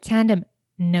Tandem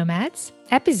Nomads,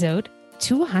 episode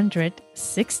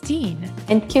 216.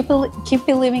 And keep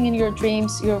believing in your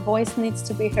dreams. Your voice needs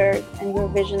to be heard and your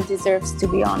vision deserves to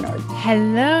be honored.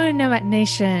 Hello, Nomad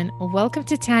Nation. Welcome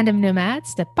to Tandem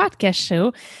Nomads, the podcast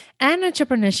show and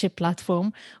entrepreneurship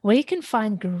platform where you can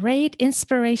find great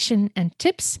inspiration and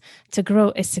tips to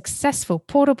grow a successful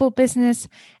portable business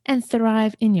and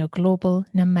thrive in your global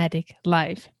nomadic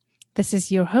life. This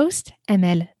is your host,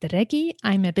 Emel Deregi.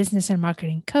 I'm a business and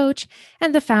marketing coach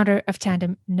and the founder of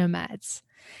Tandem Nomads.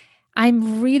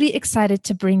 I'm really excited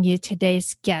to bring you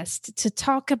today's guest to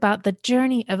talk about the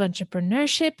journey of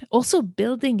entrepreneurship, also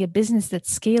building a business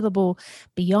that's scalable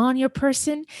beyond your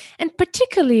person, and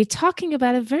particularly talking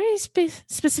about a very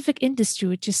specific industry,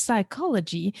 which is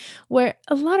psychology, where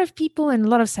a lot of people and a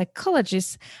lot of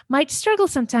psychologists might struggle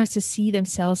sometimes to see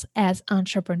themselves as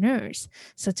entrepreneurs.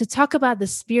 So to talk about the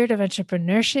spirit of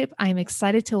entrepreneurship, I'm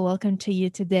excited to welcome to you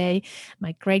today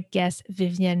my great guest,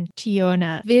 Vivian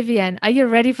Tiona. Vivian, are you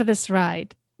ready for this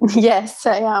ride? Yes,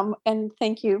 I am. And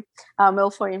thank you,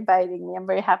 Mel, for inviting me. I'm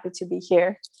very happy to be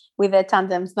here with the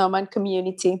Tandem Nomad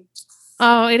community.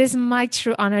 Oh, it is my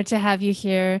true honor to have you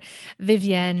here,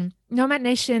 Vivian. Nomad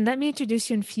Nation, let me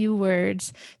introduce you in a few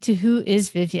words to who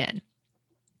is Vivian.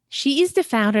 She is the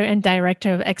founder and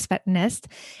director of Expat Nest,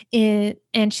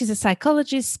 and she's a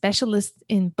psychologist specialist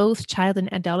in both child and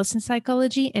adolescent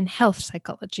psychology and health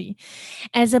psychology.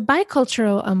 As a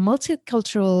bicultural, a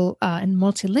multicultural, and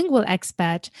multilingual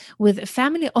expat with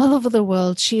family all over the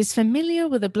world, she is familiar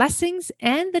with the blessings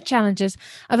and the challenges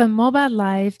of a mobile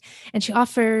life, and she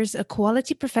offers a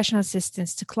quality professional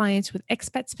assistance to clients with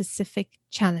expat-specific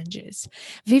challenges.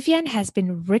 Vivian has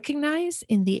been recognized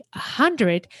in the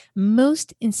 100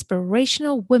 most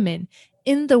inspirational women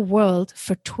in the world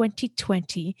for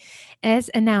 2020, as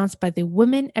announced by the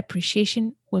Women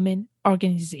Appreciation Women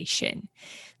organization.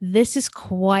 This is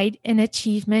quite an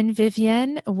achievement,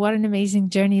 Vivian. What an amazing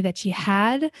journey that you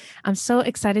had. I'm so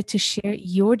excited to share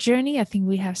your journey. I think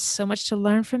we have so much to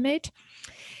learn from it.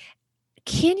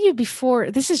 Can you,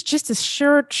 this is just a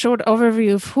short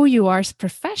overview of who you are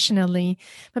professionally,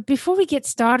 but before we get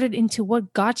started into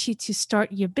what got you to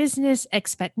start your business,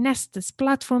 Expat Nest, this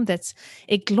platform that's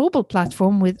a global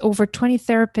platform with over 20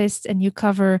 therapists, and you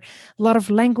cover a lot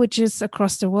of languages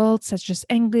across the world, such as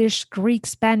English, Greek,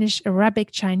 Spanish,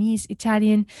 Arabic, Chinese,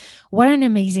 Italian. What an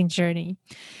amazing journey.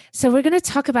 So we're going to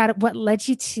talk about what led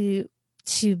you to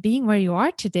being where you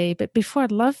are today. But before,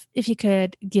 I'd love if you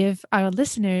could give our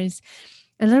listeners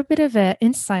a little bit of an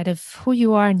insight of who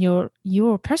you are and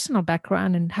your personal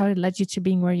background and how it led you to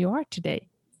being where you are today.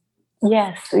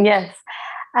 Yes.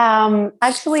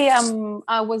 Actually,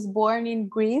 I was born in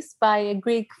Greece by a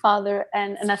Greek father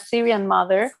and an Assyrian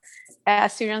mother.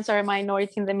 Assyrians are a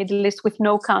minority in the Middle East with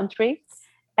no country.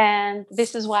 And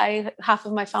this is why half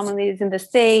of my family is in the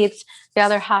States. The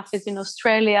other half is in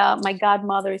Australia. My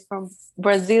godmother is from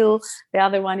Brazil. The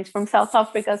other one is from South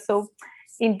Africa. So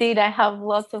indeed, I have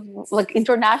lots of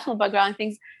international background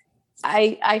things.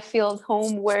 I feel at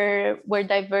home where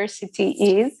diversity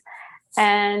is.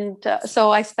 And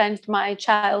so I spent my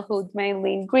childhood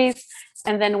mainly in Greece.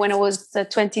 And then when I was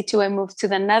 22, I moved to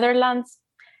the Netherlands,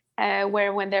 where I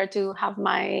went there to have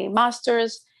my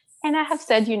master's. And I have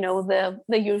said,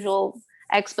 the usual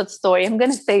expat story. I'm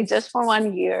going to stay just for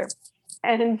 1 year.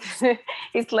 And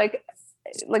it's like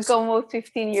almost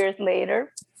 15 years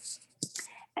later.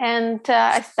 And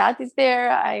I started there.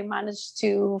 I managed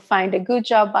to find a good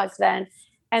job back then.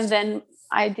 And then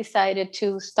I decided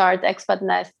to start Expat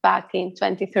Nest back in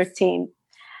 2013.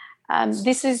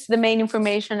 This is the main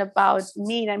information about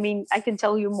me. I mean, I can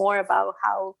tell you more about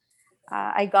how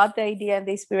I got the idea and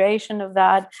the inspiration of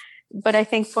that. But I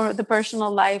think for the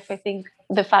personal life, I think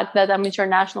the fact that I'm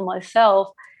international myself,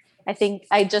 I think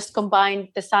I just combined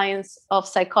the science of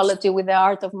psychology with the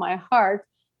art of my heart,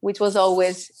 which was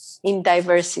always in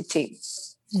diversity.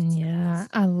 Yeah,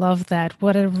 I love that.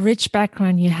 What a rich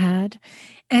background you had.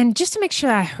 And just to make sure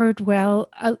I heard well,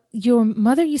 your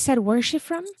mother, you said, where is she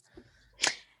from?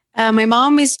 My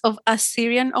mom is of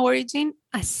Assyrian origin.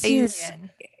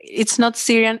 Assyrian. It's not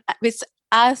Syrian, it's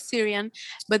Assyrian,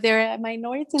 but they're a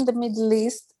minority in the Middle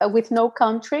East with no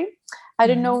country. I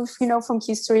don't know if you know from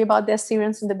history about the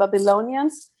Assyrians and the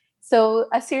Babylonians. So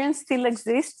Assyrians still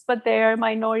exist, but they are a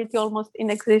minority almost in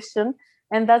existence.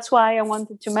 And that's why I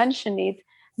wanted to mention it,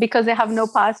 because they have no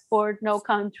passport, no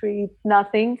country,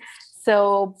 nothing.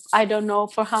 So I don't know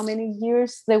for how many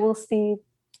years they will still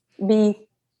be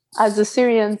as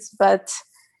Assyrians, but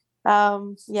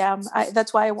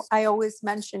that's why I always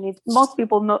mention it. Most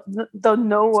people don't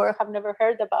know or have never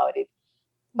heard about it.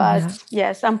 But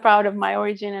yes, I'm proud of my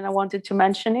origin and I wanted to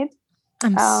mention it.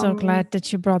 I'm so glad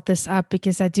that you brought this up,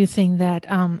 because I do think that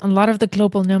a lot of the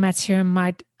global nomads here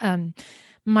might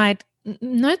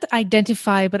not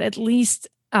identify, but at least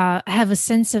have a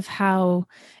sense of how,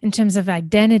 in terms of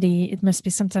identity, it must be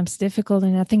sometimes difficult.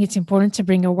 And I think it's important to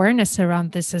bring awareness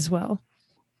around this as well.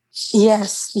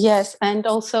 Yes. And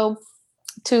also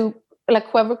to, like,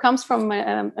 whoever comes from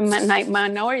a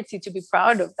minority, to be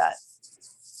proud of that.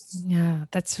 Yeah,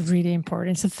 that's really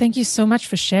important. So thank you so much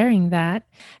for sharing that.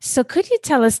 So could you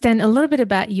tell us then a little bit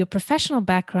about your professional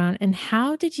background and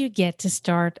how did you get to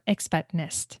start Expat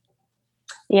Nest?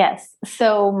 Yes.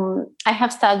 So I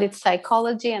have studied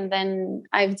psychology, and then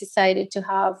I've decided to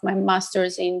have my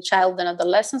master's in child and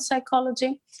adolescent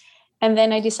psychology. And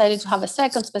then I decided to have a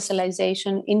second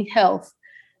specialization in health,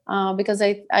 because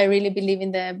I really believe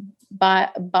in the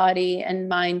body and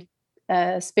mind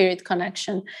spirit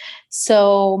connection.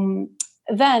 So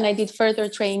then I did further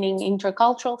training in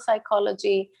intercultural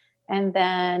psychology. And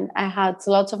then I had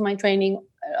lots of my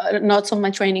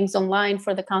trainings online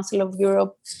for the Council of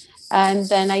Europe. And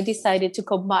then I decided to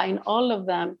combine all of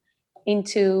them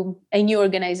into a new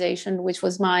organization, which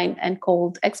was mine and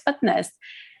called Expat Nest.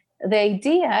 The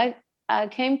idea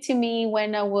came to me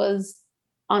when I was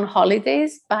on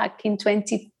holidays back in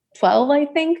 2012, I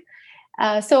think.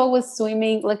 So I was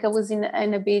swimming, like I was in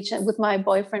a beach with my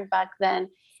boyfriend back then.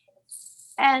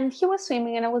 And he was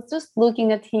swimming and I was just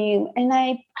looking at him. And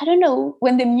I don't know,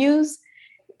 when the muse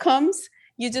comes,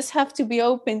 you just have to be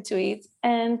open to it.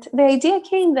 And the idea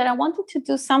came that I wanted to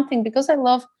do something because I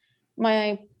love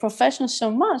my profession so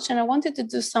much. And I wanted to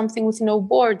do something with no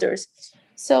borders.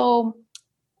 So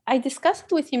I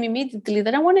discussed with him immediately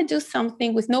that I want to do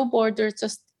something with no borders,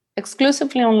 just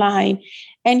exclusively online.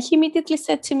 And he immediately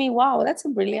said to me, wow, that's a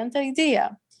brilliant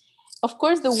idea. Of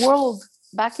course, the world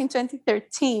back in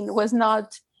 2013 was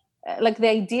not like the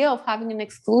idea of having an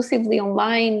exclusively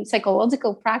online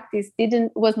psychological practice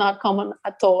was not common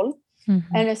at all.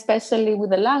 Mm-hmm. And especially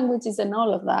with the languages and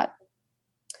all of that.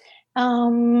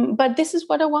 But this is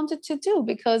what I wanted to do,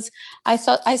 because I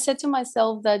said to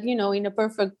myself that, in a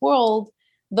perfect world,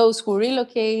 those who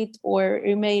relocate or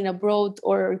remain abroad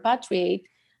or repatriate,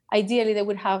 ideally they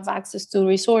would have access to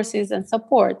resources and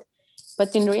support.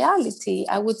 But in reality,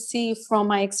 I would see from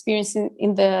my experience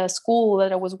in the school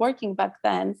that I was working back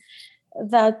then,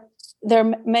 that there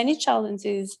are many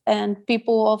challenges and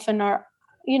people often are,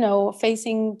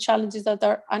 facing challenges that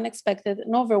are unexpected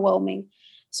and overwhelming.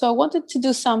 So I wanted to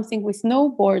do something with no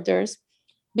borders,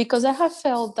 because I have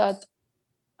felt that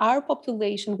our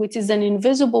population, which is an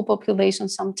invisible population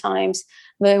sometimes,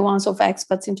 the ones of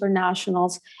expats,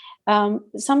 internationals,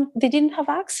 they didn't have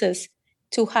access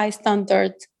to high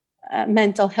standard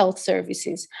mental health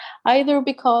services, either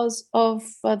because of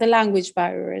the language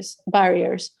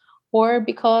barriers, or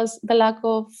because the lack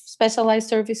of specialized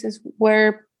services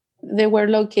where they were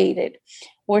located,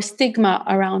 or stigma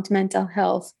around mental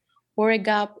health, or a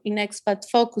gap in expat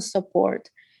focus support.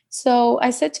 So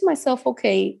I said to myself,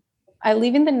 okay, I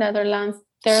live in the Netherlands.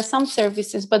 There are some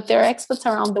services, but there are expats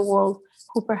around the world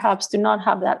who perhaps do not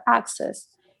have that access.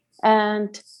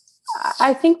 And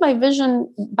I think my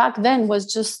vision back then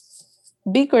was just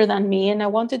bigger than me. And I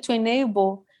wanted to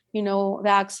enable, the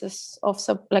access of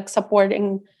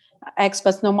supporting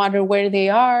expats, no matter where they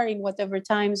are, in whatever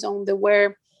time zone they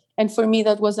were. And for me,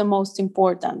 that was the most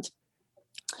important.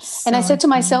 And I said to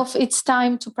myself, it's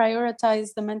time to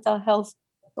prioritize the mental health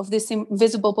of this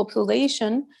invisible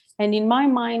population. And in my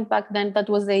mind back then, that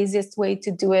was the easiest way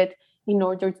to do it, in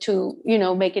order to,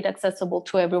 make it accessible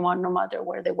to everyone, no matter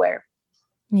where they were.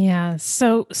 Yeah,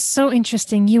 so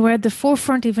interesting. You were at the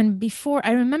forefront even before.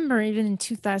 I remember even in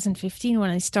 2015 when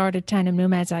I started Tandem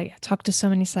Nomads, I talked to so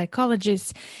many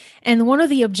psychologists. And one of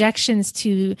the objections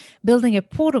to building a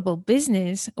portable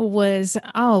business was,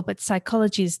 but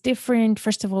psychology is different.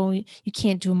 First of all, you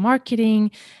can't do marketing,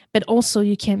 but also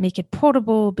you can't make it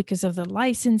portable because of the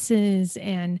licenses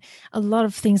and a lot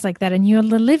of things like that. And you're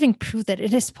the living proof that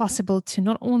it is possible to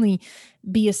not only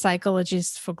be a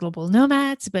psychologist for global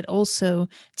nomads, but also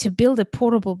to build a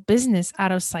portable business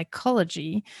out of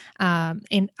psychology.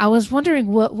 And I was wondering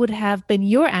what would have been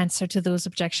your answer to those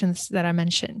objections that I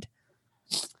mentioned.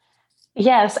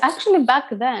 Yes, actually, back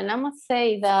then, I must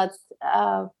say that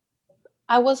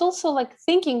I was also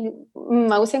thinking,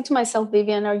 I was saying to myself,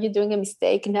 Vivian, are you doing a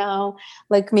mistake now?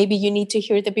 Maybe you need to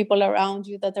hear the people around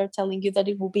you that are telling you that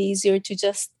it will be easier to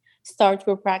just start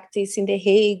your practice in The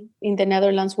Hague, in the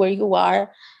Netherlands, where you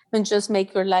are, and just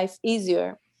make your life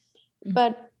easier. Mm-hmm.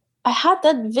 But I had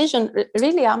that vision,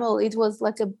 really, Amal, it was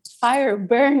like a fire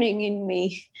burning in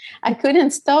me. I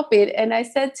couldn't stop it. And I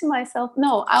said to myself,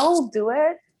 no, I will do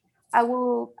it.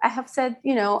 I have said,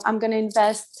 I'm going to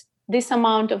invest this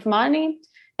amount of money.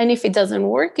 And if it doesn't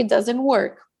work, it doesn't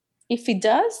work. If it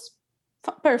does,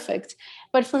 perfect.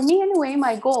 But for me, anyway,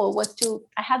 my goal was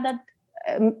I had that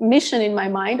mission in my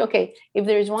mind. Okay, if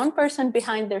there is one person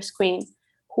behind their screen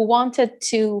who wanted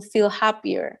to feel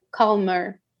happier,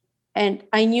 calmer, and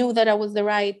I knew that I was the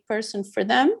right person for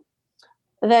them,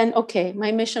 then okay,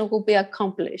 my mission will be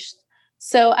accomplished.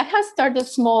 So I had started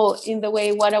small in the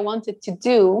way what I wanted to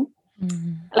do,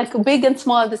 like big and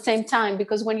small at the same time,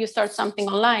 because when you start something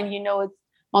online, it's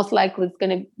most likely it's going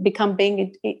to become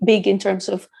big in terms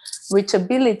of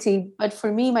reachability. But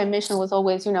for me, my mission was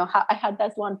always, I had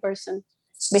that one person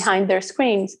behind their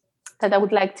screens that I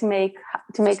would like to make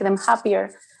them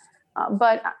happier.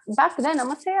 But back then, I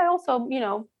must say, I also,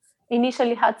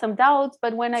 initially had some doubts.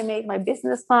 But when I made my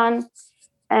business plan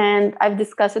and I've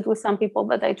discussed it with some people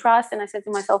that I trust, and I said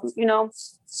to myself,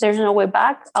 there's no way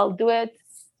back. I'll do it.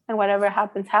 And whatever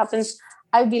happens, happens.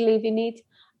 I believe in it.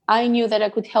 I knew that I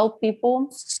could help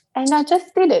people, and I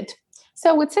just did it. So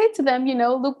I would say to them,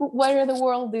 look where the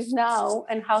world is now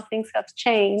and how things have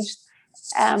changed.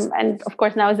 And of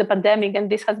course, now is the pandemic, and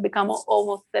this has become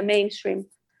almost the mainstream.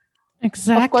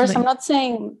 Exactly. Of course, I'm not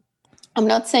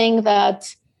saying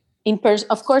that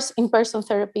in-person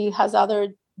therapy has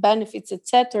other benefits,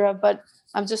 etc. But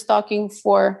I'm just talking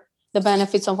for the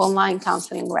benefits of online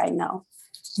counseling right now.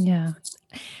 Yeah.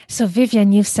 So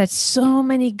Vivian, you've said so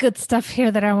many good stuff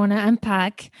here that I want to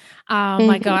unpack.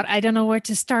 My God, I don't know where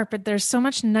to start, but there's so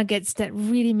much nuggets that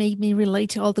really made me relate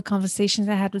to all the conversations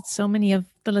I had with so many of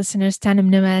the listeners, Tandem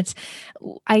Nomads.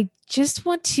 I just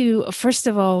want to, first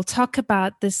of all, talk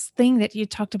about this thing that you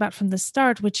talked about from the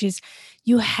start, which is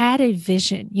you had a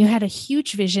vision. You had a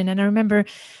huge vision. And I remember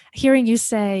hearing you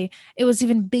say it was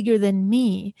even bigger than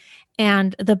me.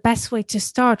 And the best way to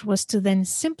start was to then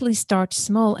simply start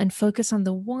small and focus on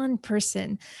the one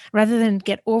person rather than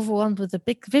get overwhelmed with a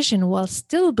big vision while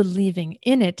still believing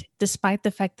in it, despite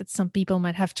the fact that some people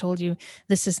might have told you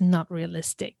this is not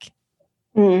realistic.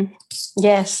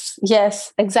 Yes,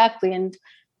 exactly. And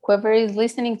whoever is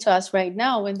listening to us right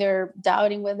now, when they're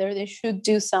doubting whether they should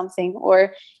do something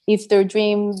or if their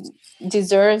dream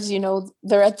deserves,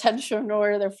 their attention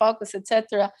or their focus,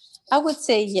 etc., I would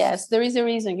say, yes, there is a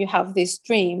reason you have this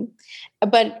dream.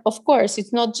 But of course,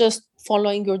 it's not just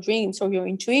following your dreams or your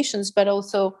intuitions, but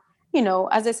also,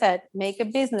 as I said, make a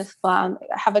business plan,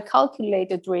 have a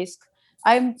calculated risk.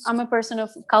 I'm a person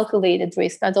of calculated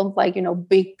risk. I don't like,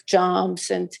 big jumps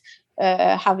and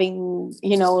having,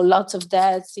 lots of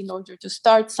debts in order to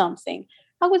start something.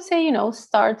 I would say,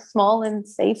 start small and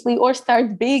safely, or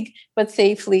start big but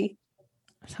safely.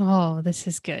 Oh, this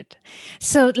is good.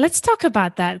 So let's talk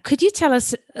about that. Could you tell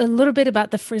us a little bit about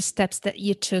the first steps that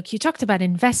you took? You talked about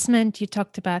investment.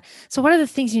 So what are the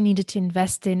things you needed to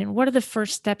invest in, and what are the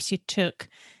first steps you took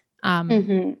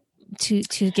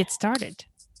to get started?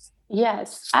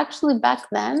 Yes, actually, back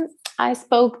then I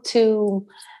spoke to,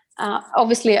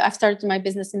 obviously I started my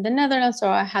business in the Netherlands, so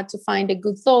I had to find a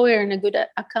good lawyer and a good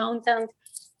accountant.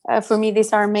 For me,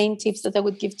 these are main tips that I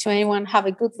would give to anyone: have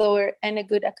a good lawyer and a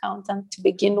good accountant to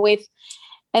begin with.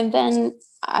 And then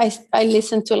I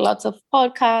listened to lots of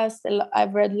podcasts.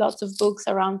 I've read lots of books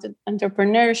around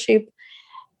entrepreneurship.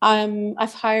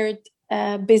 I've hired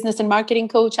a business and marketing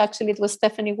coach. Actually, it was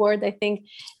Stephanie Ward, I think.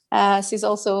 She's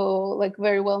also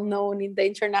very well known in the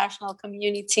international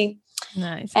community.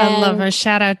 Nice. I love her.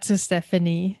 Shout out to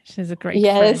Stephanie. She's a great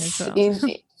friend as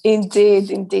well.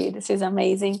 Indeed. She's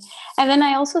amazing. And then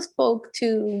I also spoke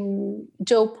to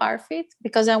Joe Parfit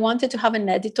because I wanted to have an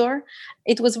editor.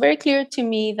 It was very clear to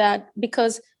me that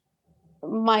because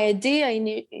my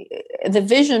idea, the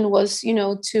vision was,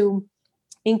 to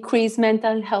increase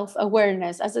mental health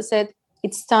awareness. As I said,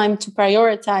 it's time to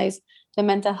prioritize the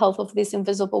mental health of this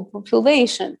invisible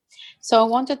population. So I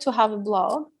wanted to have a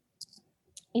blog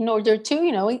in order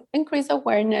to, increase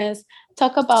awareness,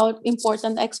 talk about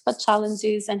important expat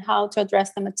challenges and how to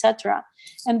address them, etc.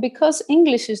 And because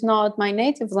English is not my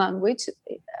native language,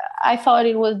 I thought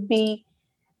it would be,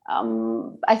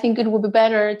 I think it would be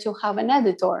better to have an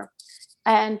editor.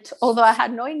 And although I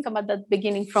had no income at the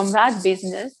beginning from that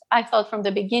business, I thought from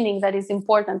the beginning that it's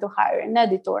important to hire an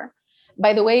editor.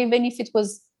 By the way, even if it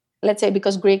was, let's say,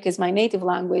 because Greek is my native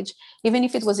language, even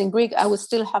if it was in Greek, I would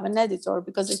still have an editor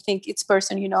because I think each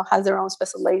person, has their own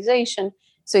specialization.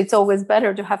 So it's always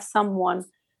better to have someone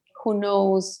who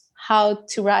knows how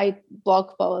to write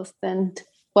blog posts and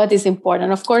what is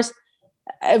important. Of course,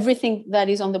 everything that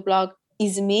is on the blog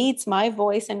is me, it's my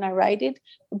voice, and I write it.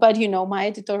 But, my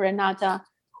editor, Renata,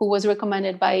 who was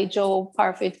recommended by Joe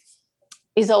Parfit,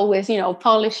 is always,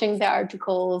 polishing the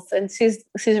articles, and she's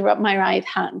my right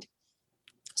hand.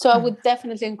 So I would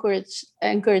definitely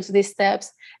encourage these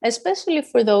steps, especially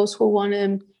for those who want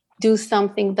to do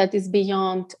something that is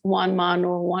beyond one man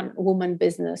or one woman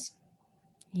business.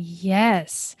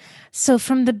 Yes. So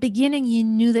from the beginning, you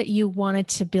knew that you wanted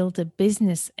to build a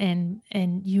business and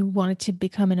you wanted to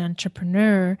become an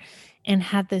entrepreneur and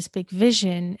had this big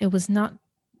vision. It was not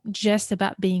just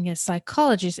about being a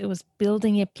psychologist. It was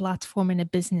building a platform and a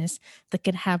business that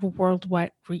could have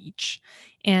worldwide reach.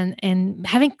 And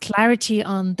having clarity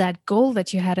on that goal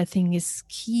that you had, I think, is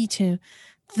key to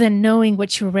then knowing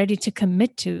what you're ready to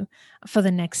commit to for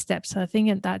the next step. So I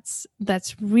think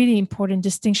that's really important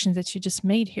distinction that you just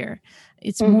made here.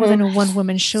 It's more than a one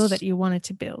woman show that you wanted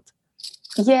to build.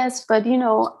 Yes, but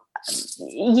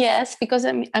yes, because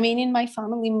I mean, in my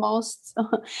family, most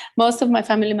of my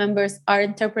family members are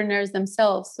entrepreneurs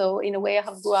themselves. So in a way, I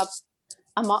have grew up.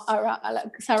 I'm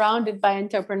surrounded by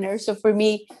entrepreneurs. So for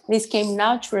me, this came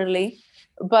naturally.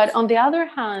 But on the other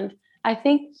hand, I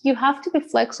think you have to be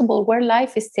flexible where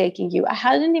life is taking you. I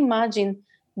hadn't imagined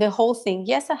the whole thing.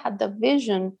 Yes, I had the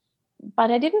vision, but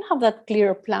I didn't have that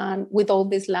clear plan with all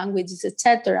these languages,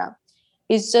 etc.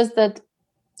 It's just that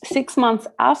 6 months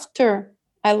after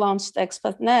I launched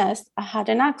Expat Nest, I had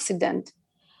an accident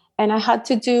and I had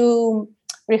to do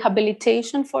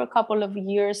rehabilitation for a couple of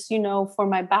years, for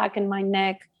my back and my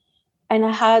neck. And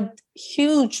I had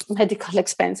huge medical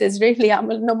expenses. Really,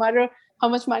 no matter how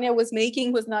much money I was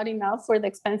making was not enough for the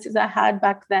expenses I had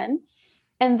back then.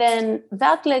 And then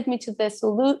that led me to the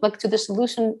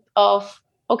solution of,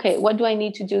 okay, what do I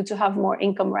need to do to have more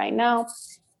income right now?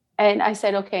 And I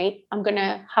said, okay, I'm going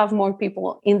to have more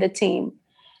people in the team.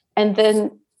 And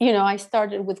then, I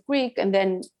started with Greek, and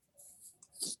then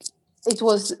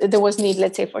there was need,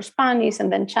 let's say, for Spanish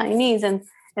and then Chinese. And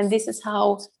this is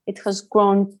how it has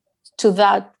grown to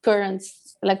that current,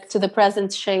 to the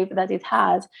present shape that it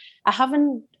has. I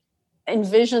haven't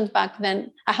envisioned back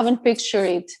then, I haven't pictured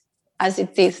it as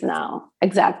it is now.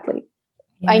 Exactly.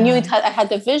 Yeah. I knew I had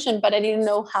the vision, but I didn't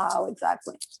know how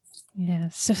exactly. Yeah.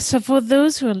 So for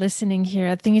those who are listening here,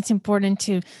 I think it's important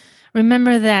to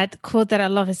remember that quote that I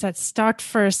love is that start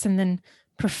first and then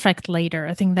perfect later.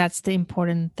 I think that's the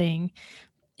important thing.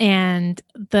 And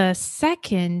the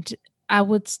second, I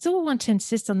would still want to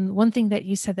insist on one thing that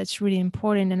you said that's really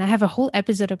important. And I have a whole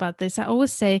episode about this. I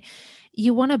always say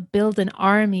you want to build an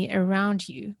army around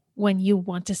you when you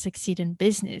want to succeed in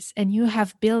business. And you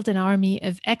have built an army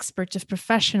of experts, of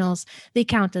professionals, the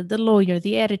accountant, the lawyer,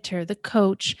 the editor, the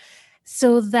coach,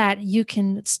 so that you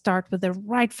can start with the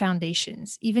right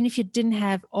foundations. Even if you didn't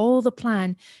have all the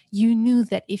plan, you knew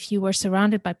that if you were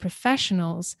surrounded by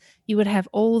professionals, you would have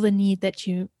all the need that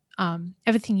you,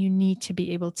 everything you need to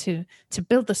be able to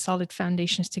build the solid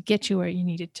foundations to get you where you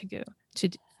needed to go to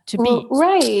be.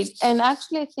 Right. And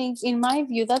actually, I think, in my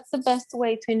view, that's the best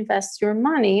way to invest your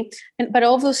money. But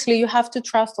obviously, you have to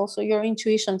trust also your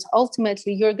intuitions.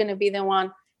 Ultimately, you're going to be the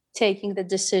one taking the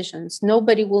decisions.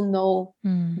 Nobody will know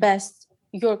best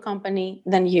your company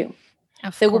than you.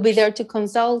 They will be there to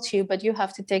consult you, but you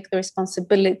have to take the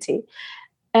responsibility.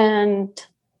 And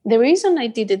the reason I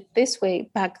did it this way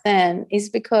back then is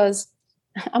because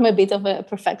I'm a bit of a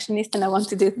perfectionist and I want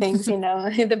to do things, in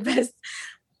the best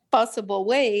possible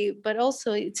way, but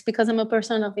also it's because I'm a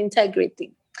person of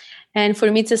integrity. And for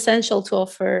me, it's essential to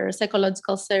offer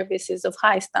psychological services of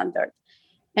high standard.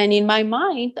 And in my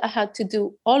mind, I had to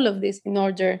do all of this in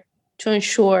order to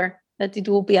ensure that it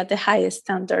will be at the highest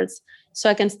standards, so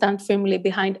I can stand firmly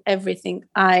behind everything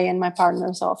I and my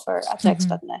partners offer at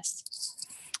Expat Nest.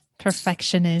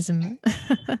 Perfectionism.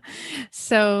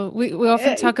 So we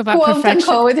often talk about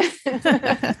perfection.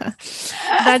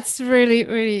 That's really,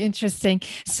 really interesting.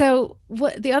 So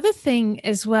the other thing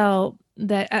as well,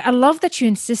 that I love that you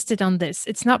insisted on this.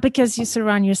 It's not because you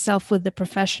surround yourself with the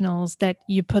professionals that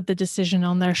you put the decision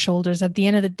on their shoulders. At the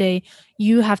end of the day,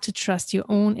 you have to trust your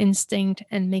own instinct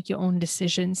and make your own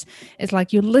decisions. It's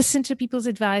like you listen to people's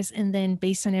advice, and then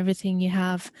based on everything you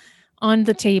have on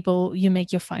the table, you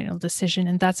make your final decision.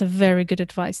 And that's a very good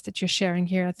advice that you're sharing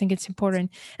here. I think it's important.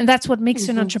 And that's what makes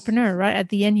you an entrepreneur, right? At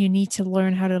the end, you need to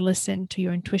learn how to listen to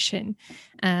your intuition.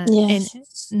 Yes.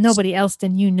 And nobody else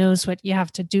than you knows what you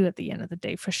have to do at the end of the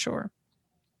day, for sure.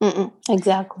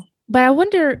 Exactly. But I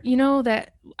wonder,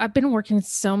 that I've been working with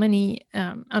so many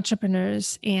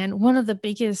entrepreneurs, and one of the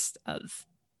biggest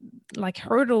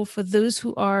hurdle for those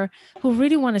who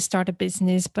really want to start a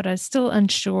business but are still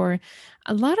unsure,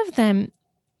 a lot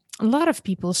of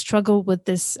people struggle with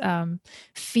this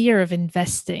fear of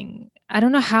investing. I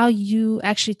don't know how you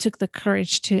actually took the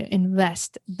courage to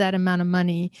invest that amount of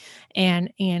money,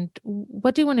 and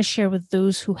what do you want to share with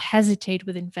those who hesitate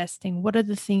with investing? What are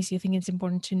the things you think it's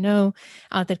important to know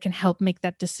that can help make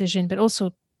that decision, but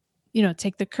also,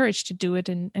 take the courage to do it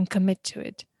and commit to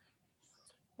it?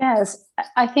 Yes,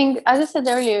 I think, as I said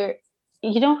earlier,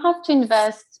 you don't have to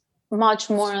invest much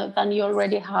more than you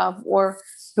already have, or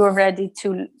you're ready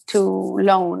to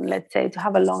loan, let's say, to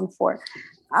have a loan for.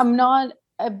 I'm not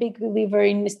a big believer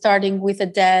in starting with a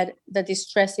debt that is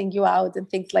stressing you out and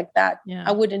things like that. Yeah.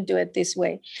 I wouldn't do it this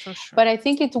way. For sure. But I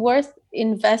think it's worth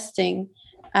investing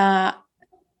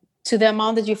to the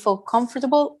amount that you feel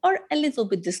comfortable, or a little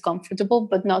bit discomfortable,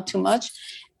 but not too much.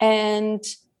 And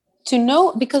to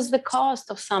know, because the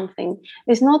cost of something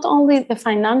is not only the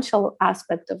financial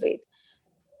aspect of it,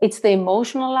 it's the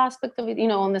emotional aspect of it,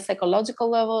 on the psychological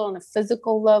level, on a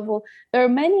physical level. There are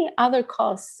many other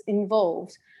costs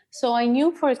involved. So I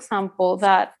knew, for example,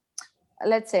 that,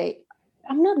 let's say,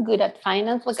 I'm not good at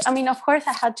finance. Of course,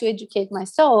 I had to educate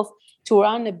myself to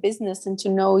run a business and to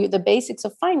know the basics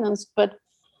of finance, but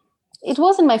it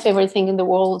wasn't my favorite thing in the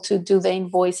world to do the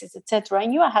invoices, etc. I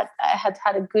knew I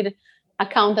had a good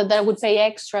accountant that I would pay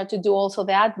extra to do also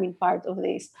the admin part of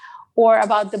this, or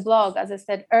about the blog, as I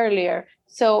said earlier.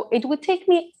 So it would take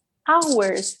me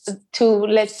hours to,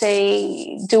 let's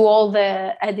say, do all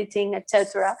the editing,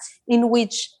 etc.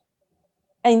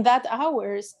 In that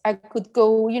hours, I could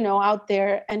go, out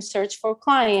there and search for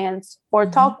clients or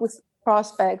talk with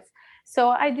prospects. So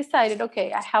I decided,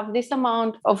 okay, I have this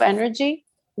amount of energy.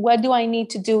 What do I need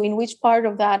to do? In which part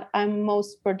of that I'm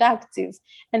most productive?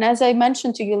 And as I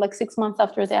mentioned to you, like 6 months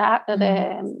after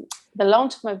the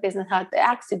launch of my business, I had the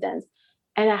accident,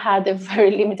 and I had a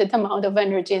very limited amount of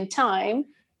energy and time.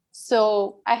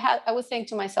 So I was saying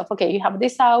to myself, okay, you have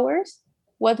these hours.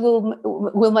 What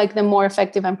will make them more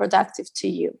effective and productive to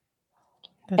you?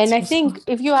 And I think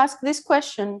if you ask this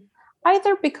question,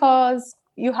 either because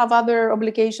you have other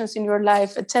obligations in your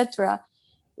life, etc.,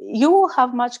 you will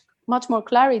have much more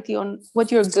clarity on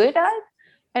what you're good at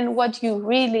and what you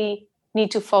really need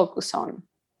to focus on.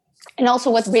 And also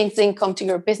what brings income to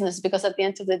your business, because at the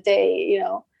end of the day,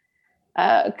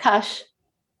 cash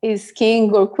is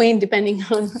king or queen, depending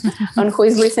on who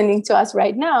is listening to us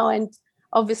right now. And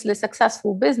obviously, a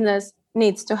successful business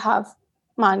needs to have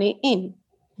money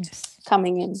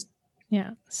coming in.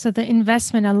 Yeah. So the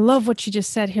investment, I love what you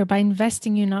just said here. By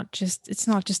investing, it's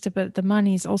not just about the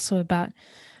money, it's also about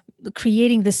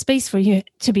creating the space for you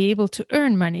to be able to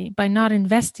earn money. By not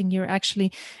investing, you're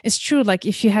actually, it's true, like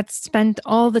if you had spent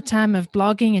all the time of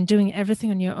blogging and doing everything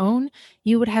on your own,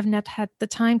 you would have not had the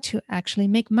time to actually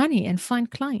make money and find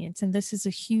clients. And this is a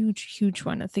huge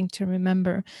one, I think, to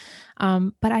remember.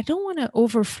 But I don't want to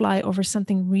overfly over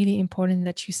something really important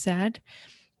that you said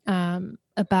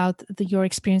about your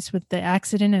experience with the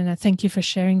accident. And I thank you for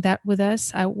sharing that with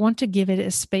us. I want to give it a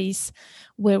space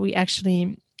where we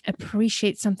actually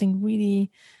appreciate something really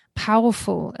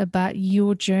powerful about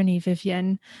your journey,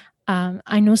 Vivienne.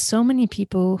 I know so many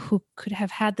people who could have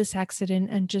had this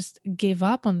accident and just gave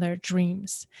up on their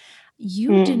dreams.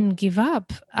 You didn't give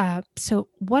up. So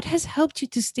what has helped you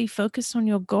to stay focused on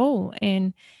your goal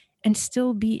and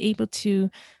still be able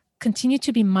to continue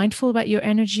to be mindful about your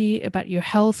energy, about your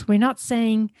health? We're not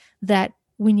saying that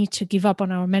we need to give up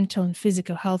on our mental and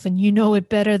physical health, and you know it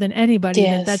better than anybody.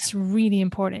 Yes. That's really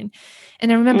important.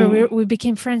 And I remember we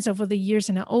became friends over the years,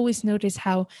 and I always noticed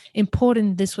how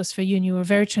important this was for you. And you were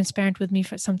very transparent with me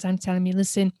for some time, telling me,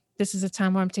 listen, this is a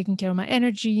time where I'm taking care of my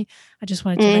energy. I just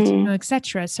wanted to let you know,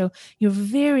 etc. So you're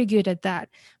very good at that,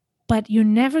 but you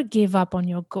never gave up on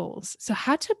your goals. So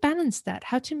how to balance that?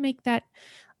 How to make that,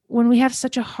 when we have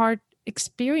such a hard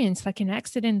experience, like an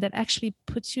accident that actually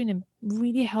puts you in a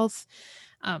really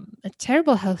a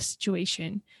terrible health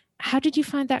situation, how did you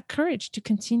find that courage to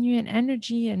continue, and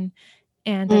energy and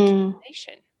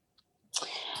determination?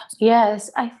 Yes,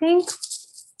 I think,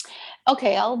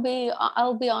 okay, I'll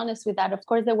be honest with that. Of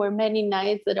course, there were many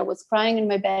nights that I was crying in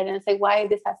my bed and say, why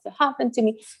this has to happen to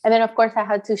me? And then of course I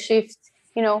had to shift,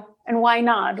 and why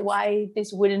not? Why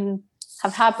this wouldn't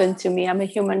have happened to me? I'm a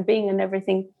human being and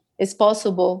everything is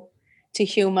possible to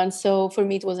humans. So for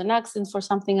me, it was an accident. For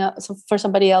something else, for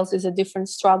somebody else, is a different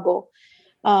struggle.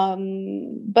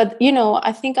 But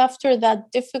I think after that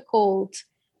difficult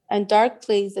and dark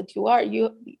place that you are,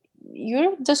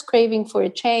 you're just craving for a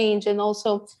change. And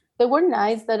also, there were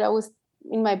nights that I was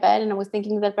in my bed and I was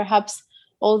thinking that perhaps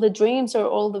all the dreams or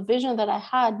all the vision that I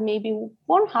had maybe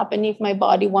won't happen if my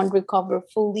body won't recover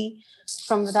fully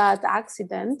from that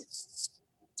accident.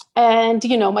 And,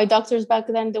 my doctors back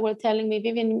then, they were telling me,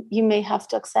 Vivienne, you may have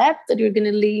to accept that you're going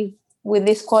to live with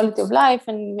this quality of life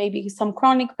and maybe some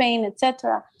chronic pain,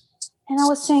 etc. And I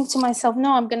was saying to myself,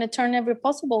 no, I'm going to turn every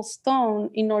possible stone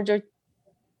in order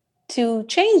to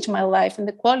change my life and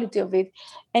the quality of it.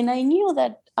 And I knew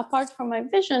that apart from my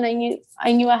vision,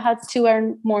 I knew I had to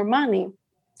earn more money.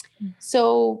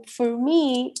 So for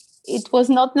me, it was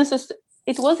not necessary.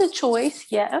 It was a choice,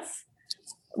 yes,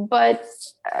 but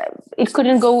it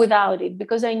couldn't go without it,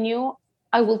 because I knew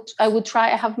I would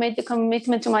try. I have made the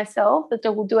commitment to myself that I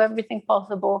will do everything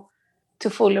possible to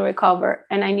fully recover,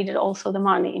 and I needed also the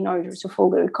money in order to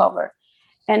fully recover.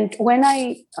 And when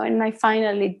I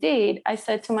finally did, I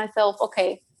said to myself,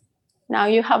 okay, now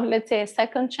you have, let's say, a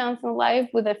second chance in life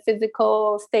with a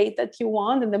physical state that you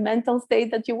want and the mental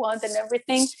state that you want and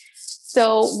everything.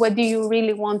 So what do you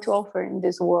really want to offer in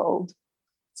this world?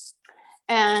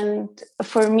 And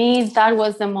for me, that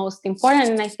was the most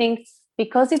important. And I think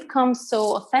because it comes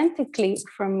so authentically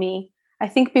from me, I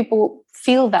think people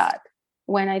feel that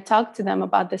when I talk to them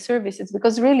about the services,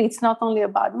 because really it's not only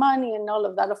about money and all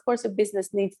of that. Of course, a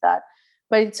business needs that,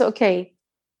 but it's okay.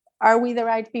 Are we the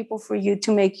right people for you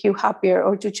to make you happier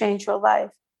or to change your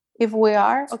life? If we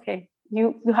are, okay,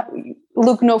 you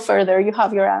look no further. You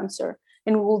have your answer,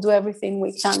 and we'll do everything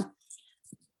we can.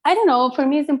 I don't know. For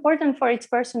me, it's important for each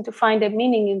person to find a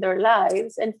meaning in their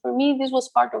lives. And for me, this was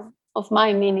part of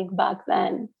my meaning back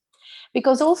then.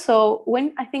 Because also,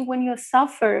 when you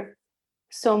suffer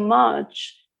so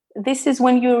much, this is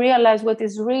when you realize what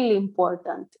is really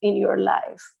important in your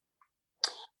life.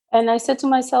 And I said to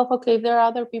myself, okay, if there are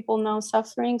other people now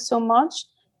suffering so much,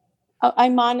 I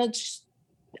managed,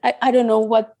 I don't know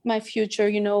what my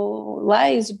future,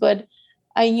 lies, but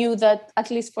I knew that at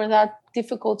least for that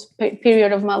difficult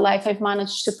period of my life, I've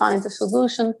managed to find a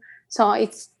solution. So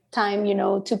it's time,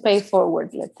 to pay forward,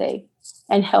 let's say,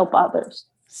 and help others.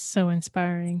 So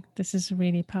inspiring. This is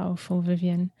really powerful,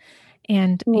 Vivian.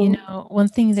 And, one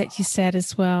thing that you said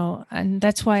as well, and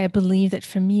that's why I believe that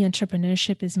for me,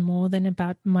 entrepreneurship is more than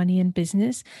about money and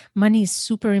business. Money is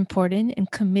super important, and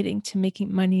committing to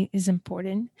making money is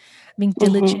important. Being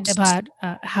diligent about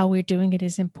how we're doing it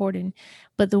is important.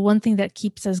 But the one thing that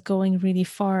keeps us going really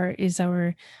far is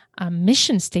our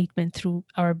mission statement through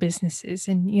our businesses.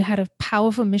 And you had a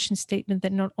powerful mission statement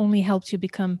that not only helped you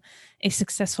become a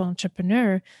successful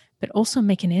entrepreneur, but also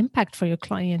make an impact for your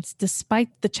clients. Despite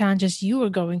the challenges you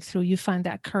were going through, you find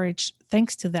that courage,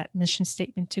 thanks to that mission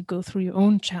statement, to go through your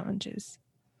own challenges.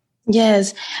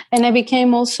 Yes. And I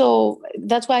became also,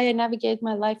 that's why I navigate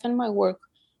my life and my work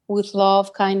with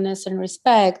love, kindness, and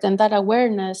respect, and that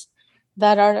awareness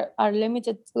that are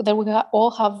limited, that we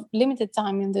all have limited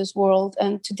time in this world,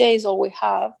 and today is all we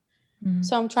have.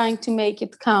 So I'm trying to make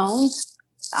it count,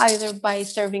 either by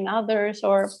serving others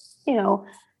or,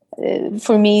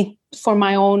 for me, for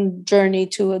my own journey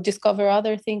to discover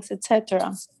other things,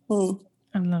 etc.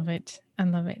 I love it.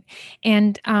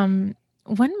 And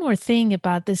one more thing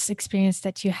about this experience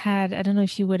that you had, I don't know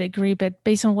if you would agree, but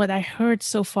based on what I heard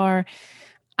so far,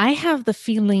 I have the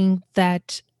feeling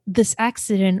that this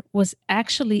accident was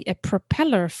actually a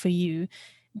propeller for you,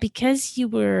 because you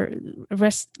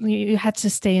had to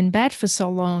stay in bed for so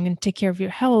long and take care of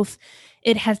your health.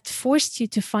 It had forced you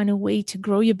to find a way to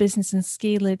grow your business and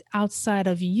scale it outside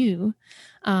of you,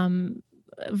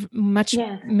 much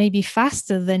maybe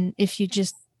faster than if you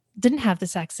just didn't have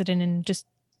this accident and just,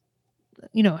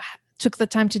 took the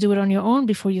time to do it on your own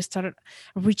before you started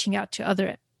reaching out to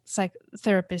other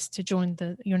therapists to join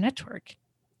your network.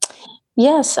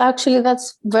 Yes, actually,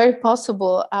 that's very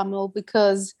possible, Amal,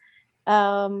 because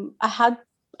I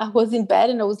was in bed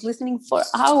and I was listening for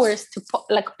hours to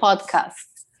podcasts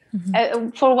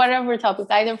for whatever topic,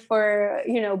 either for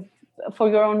for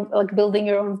your own, like building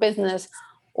your own business,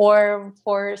 or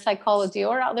for psychology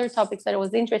or other topics that I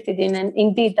was interested in, and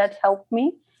indeed that helped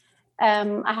me.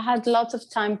 I had lots of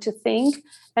time to think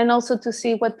and also to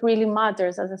see what really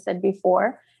matters, as I said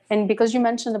before. And because you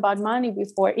mentioned about money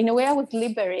before, in a way I was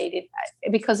liberated,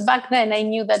 because back then I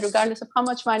knew that regardless of how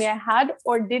much money I had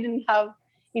or didn't have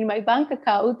in my bank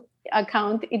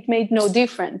account, it made no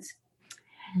difference.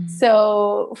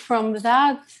 So from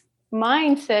that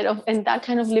mindset and that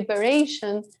kind of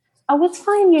liberation, I was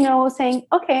fine, saying,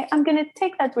 okay, I'm going to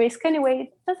take that risk anyway.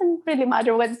 It doesn't really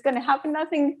matter what's going to happen.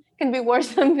 Nothing can be worse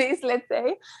than this, let's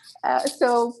say.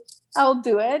 So I'll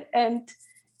do it. And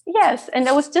yes, and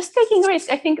I was just taking risk.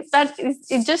 I think that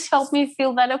it just helped me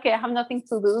feel that, okay, I have nothing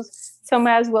to lose, so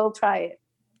may as well try it.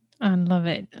 I love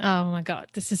it. Oh my God,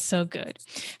 this is so good.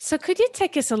 So could you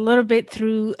take us a little bit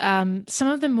through some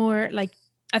of the more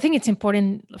I think it's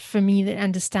important for me to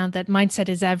understand that mindset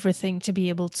is everything to be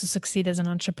able to succeed as an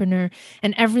entrepreneur.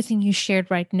 And everything you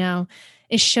shared right now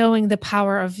is showing the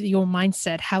power of your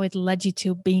mindset, how it led you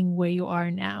to being where you are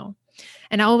now.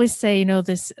 And I always say,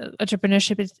 this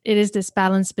entrepreneurship, it is this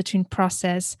balance between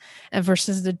process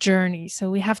versus the journey.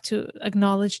 So we have to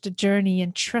acknowledge the journey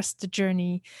and trust the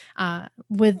journey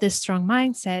with this strong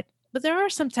mindset. But there are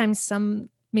sometimes some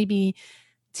maybe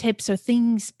tips or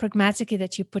things pragmatically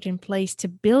that you put in place to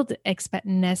build Expat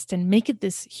Nest and make it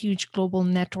this huge global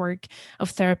network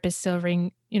of therapists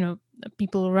serving,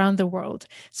 people around the world.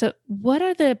 So what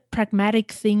are the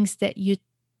pragmatic things that you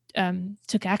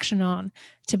took action on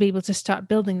to be able to start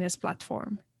building this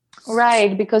platform?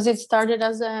 Right, because it started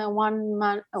as a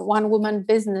one woman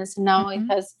business. Now it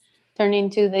has turned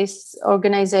into this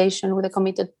organization with a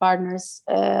committed partners,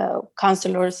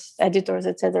 counselors, editors,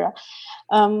 etc.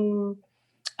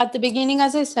 At the beginning,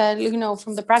 as I said,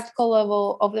 from the practical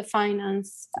level of the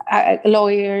finance,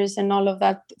 lawyers and all of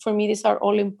that, for me, these are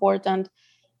all important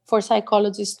for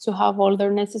psychologists to have all their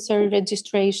necessary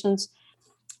registrations.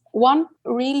 One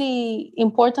really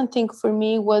important thing for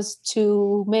me was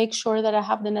to make sure that I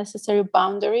have the necessary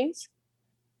boundaries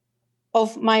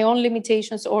of my own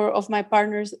limitations or of my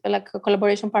partners, like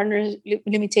collaboration partners'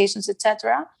 limitations,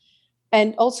 etc.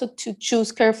 And also to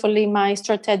choose carefully my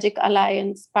strategic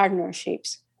alliance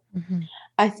partnerships. Mm-hmm.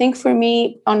 I think for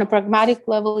me, on a pragmatic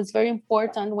level, it's very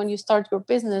important when you start your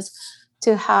business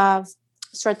to have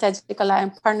strategic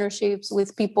alliance partnerships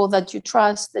with people that you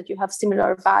trust, that you have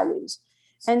similar values.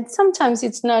 And sometimes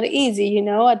it's not easy,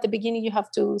 at the beginning you have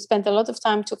to spend a lot of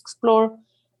time to explore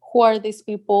who are these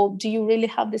people? Do you really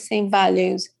have the same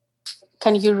values?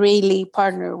 Can you really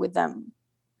partner with them?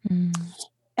 Mm.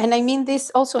 And I mean this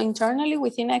also internally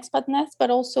within Expat Nest, but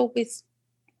also with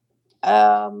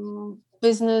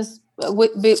business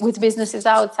with businesses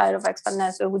outside of Expat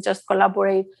Nest, where we just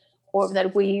collaborate or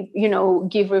that we,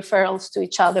 give referrals to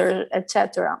each other,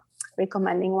 etc.,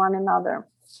 recommending one another.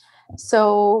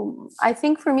 So I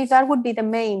think for me that would be the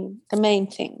main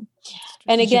thing.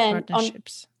 And again,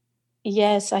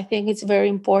 yes, I think it's very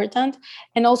important.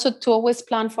 And also to always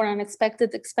plan for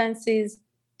unexpected expenses,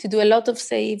 to do a lot of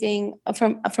saving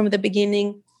from the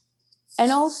beginning.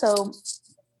 And also,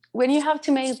 when you have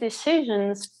to make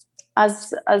decisions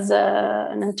as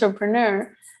an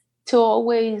entrepreneur, to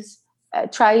always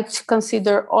try to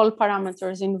consider all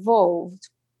parameters involved.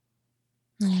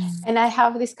 And I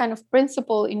have this kind of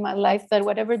principle in my life that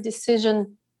whatever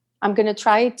decision I'm going to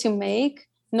try to make,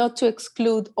 not to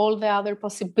exclude all the other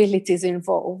possibilities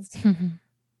involved. Mm-hmm.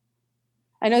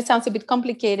 I know it sounds a bit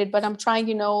complicated, but I'm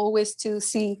trying, always to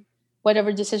see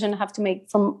whatever decision I have to make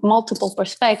from multiple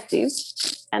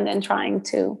perspectives and then trying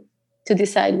to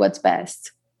decide what's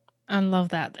best. I love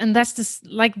that. And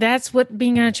that's what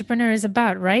being an entrepreneur is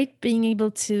about, right? Being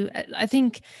able to, I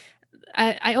think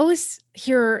I always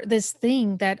hear this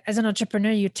thing that as an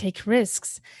entrepreneur, you take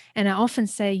risks. And I often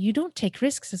say, you don't take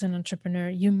risks as an entrepreneur,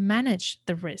 you manage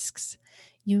the risks.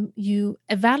 You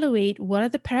evaluate what are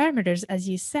the parameters, as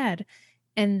you said,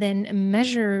 and then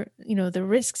measure, the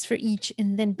risks for each.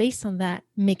 And then based on that,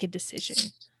 make a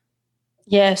decision.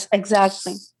 Yes,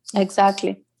 exactly.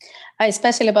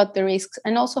 Especially about the risks,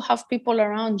 and also have people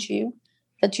around you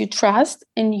that you trust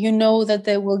and that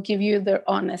they will give you their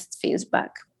honest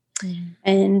feedback. Mm-hmm.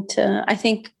 And I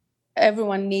think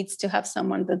everyone needs to have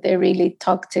someone that they really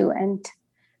talk to and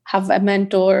have a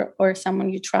mentor or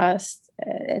someone you trust,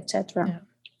 etc. Yeah.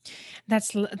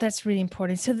 That's really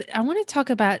important. So I want to talk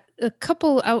about a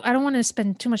couple. I don't want to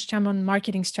spend too much time on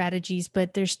marketing strategies,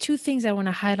 but there's two things I want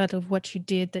to highlight of what you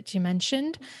did that you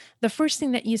mentioned. The first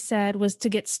thing that you said was to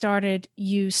get started,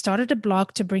 you started a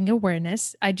blog to bring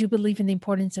awareness. I do believe in the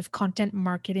importance of content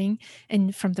marketing,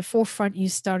 and from the forefront, you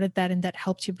started that, and that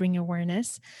helped you bring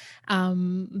awareness.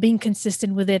 Being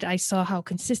consistent with it, I saw how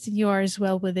consistent you are as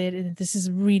well with it, and this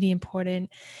is really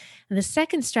important. And the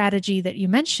second strategy that you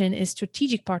mentioned is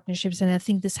strategic partnerships. And I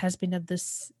think this has been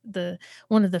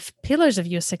one of the pillars of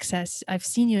your success. I've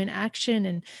seen you in action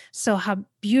and saw how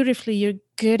beautifully you're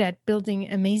good at building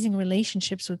amazing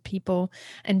relationships with people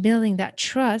and building that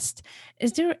trust.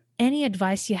 Is there any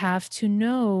advice you have to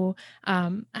know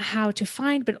how to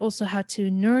find, but also how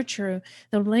to nurture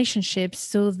the relationships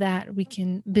so that we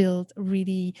can build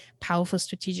really powerful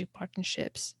strategic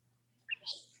partnerships?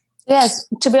 Yes,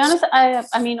 to be honest,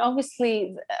 I mean,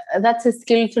 obviously, that's a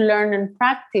skill to learn and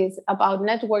practice about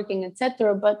networking,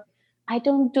 etc. But I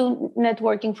don't do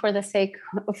networking for the sake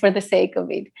of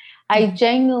it. I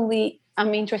genuinely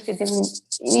am interested in,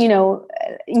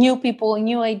 new people,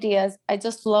 new ideas. I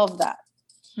just love that.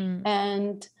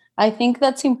 And I think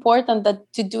that's important,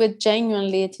 that to do it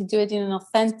genuinely, to do it in an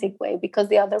authentic way, because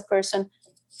the other person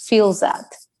feels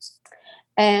that.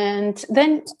 And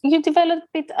then you develop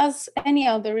it as any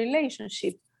other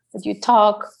relationship, that you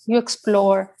talk, you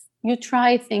explore, you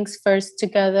try things first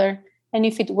together, and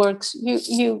if it works,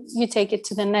 you take it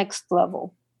to the next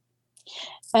level.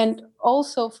 And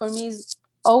also for me, it's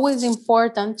always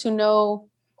important to know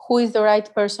who is the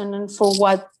right person and for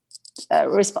what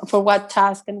for what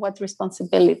task and what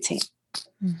responsibility.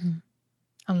 Mm-hmm.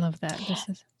 I love that. This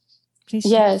is, please.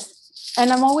 Yes,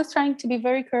 and I'm always trying to be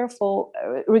very careful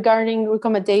regarding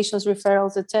recommendations,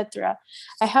 referrals, etc.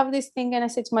 I have this thing, and I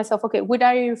say to myself, okay, would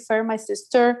I refer my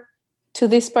sister to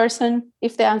this person?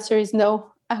 If the answer is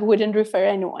no, I wouldn't refer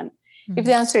anyone. Mm-hmm. If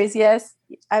the answer is yes,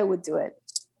 I would do it.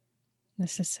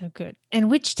 This is so good.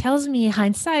 And which tells me,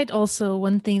 hindsight, also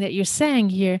one thing that you're saying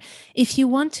here, if you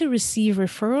want to receive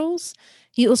referrals,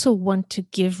 you also want to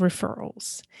give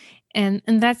referrals. And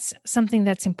that's something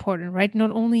that's important, right? Not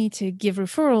only to give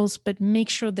referrals, but make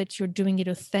sure that you're doing it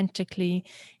authentically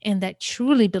and that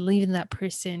truly believe in that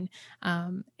person.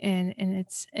 And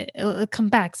it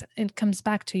comes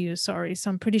back to you. Sorry.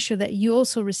 So I'm pretty sure that you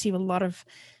also receive a lot of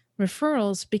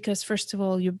referrals because, first of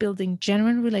all, you're building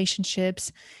genuine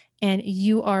relationships and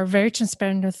you are very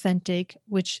transparent and authentic,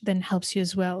 which then helps you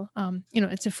as well.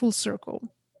 It's a full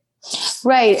circle.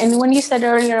 Right. And when you said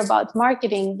earlier about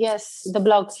marketing, yes, the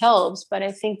blog helps, but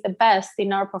I think the best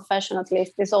in our profession, at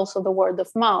least, is also the word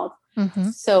of mouth. Mm-hmm.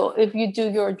 So if you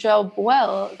do your job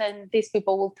well, then these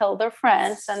people will tell their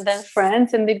friends and then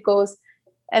friends, and it goes,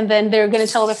 and then they're going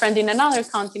to tell their friend in another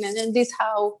continent. And this is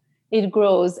how it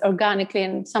grows organically.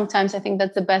 And sometimes I think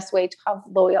that's the best way to have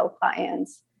loyal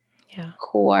clients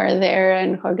who are there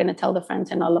and who are going to tell the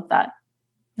friends and all of that.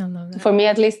 I love that. For me,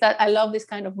 at least, that I love this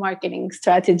kind of marketing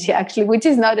strategy, actually, which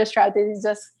is not a strategy, it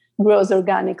just grows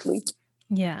organically.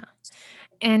 Yeah.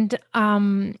 And,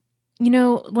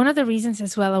 one of the reasons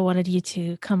as well I wanted you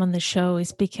to come on the show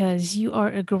is because you are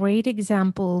a great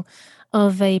example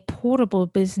of a portable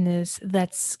business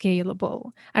that's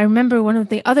scalable. I remember one of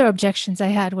the other objections I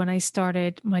had when I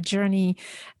started my journey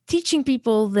teaching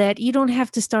people that you don't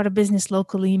have to start a business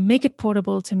locally, make it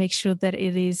portable to make sure that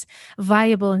it is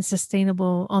viable and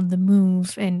sustainable on the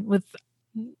move and with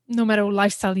no matter what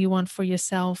lifestyle you want for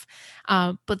yourself.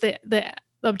 But the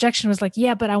objection was like,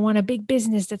 yeah, but I want a big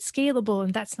business that's scalable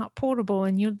and that's not portable.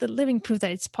 And you're the living proof that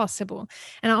it's possible.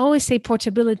 And I always say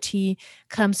portability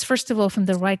comes, first of all, from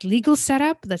the right legal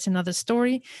setup. That's another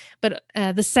story. But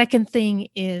the second thing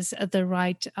is the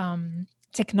right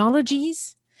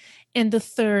technologies. And the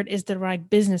third is the right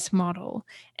business model.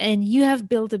 And you have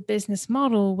built a business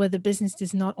model where the business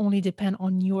does not only depend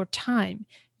on your time,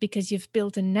 because you've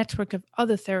built a network of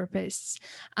other therapists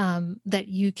that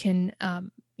you can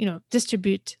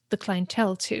distribute the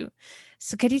clientele to.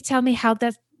 So can you tell me how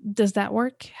does that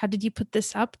work? How did you put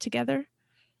this up together?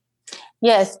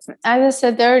 Yes, as I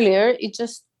said earlier, it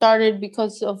just started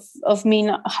because of me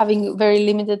not having very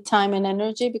limited time and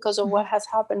energy because of what has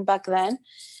happened back then.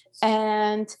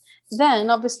 And then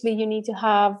obviously you need to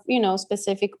have,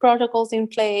 specific protocols in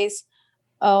place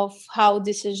of how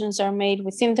decisions are made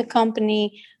within the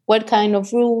company, what kind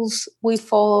of rules we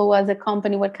follow as a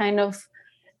company, what kind of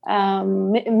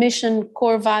mission,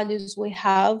 core values we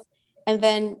have. And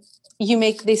then you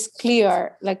make this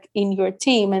clear, like in your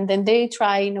team, and then they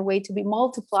try in a way to be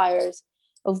multipliers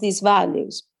of these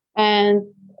values. And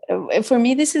for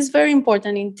me, this is very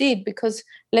important indeed, because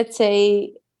let's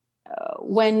say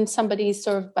when somebody is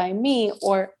served by me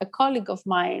or a colleague of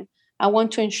mine, I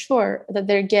want to ensure that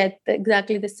they get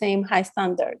exactly the same high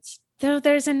standards. Though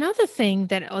there's another thing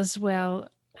that as well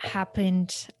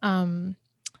happened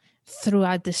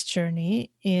throughout this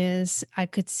journey is I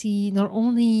could see not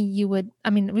only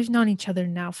we've known each other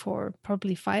now for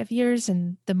probably 5 years,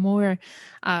 and the more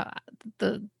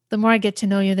the more I get to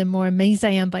know you, the more amazed I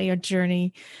am by your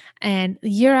journey. And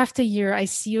year after year, I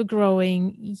see you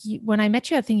growing. When I met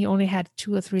you, I think you only had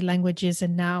 2 or 3 languages,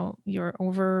 and now you're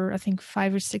over, I think,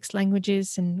 5 or 6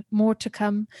 languages and more to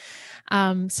come.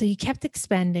 So you kept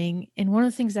expanding. And one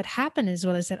of the things that happened as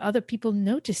well is that other people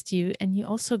noticed you, and you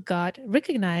also got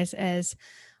recognized as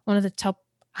one of the top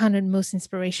 100 most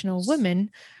inspirational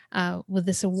women with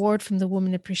this award from the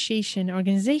Women Appreciation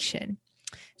Organization.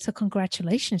 So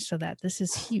congratulations for that. This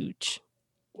is huge.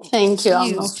 Thank you,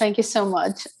 Alma. Thank you so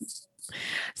much.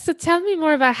 So tell me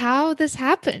more about how this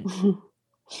happened.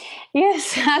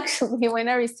 Yes, actually, when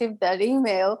I received that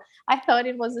email, I thought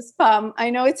it was a spam. I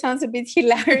know it sounds a bit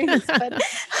hilarious, but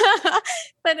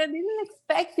but I didn't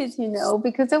expect it,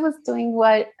 because I was doing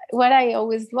what I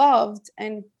always loved,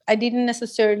 and I didn't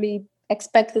necessarily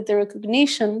expect the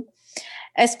recognition.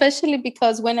 especially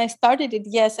because when I started it,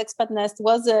 yes, Expat Nest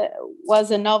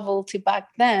was a novelty back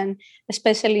then,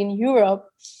 especially in Europe.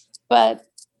 But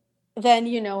then,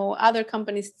 other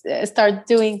companies start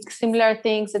doing similar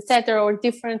things, etc., or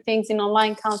different things in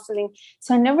online counseling.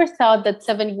 So I never thought that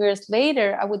 7 years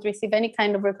later I would receive any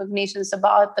kind of recognitions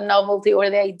about the novelty or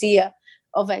the idea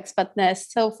of Expat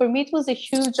Nest. So for me, it was a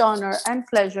huge honor and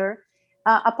pleasure.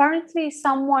 Apparently,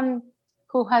 someone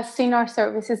who has seen our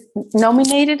services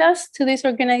nominated us to this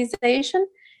organization,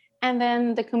 and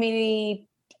then the committee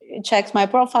checks my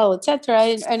profile,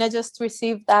 etc., and I just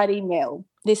received that email.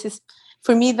 This is,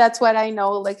 for me, that's what I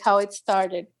know, like how it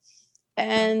started.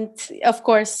 And of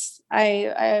course,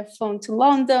 I flown to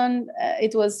London.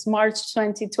 It was March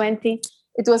 2020.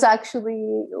 It was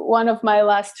actually one of my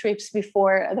last trips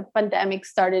before the pandemic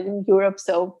started in Europe.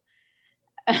 So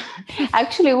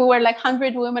actually, we were like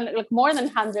 100 women, like more than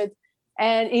 100.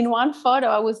 And in one photo,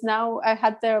 I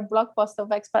had the blog post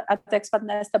of at Expat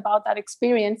Nest about that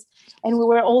experience. And we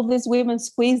were all these women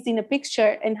squeezed in a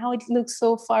picture, and how it looks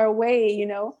so far away,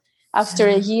 after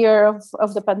a year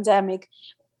of the pandemic.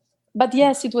 But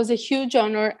yes, it was a huge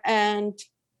honor. And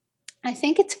I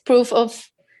think it's proof of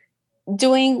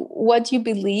doing what you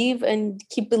believe and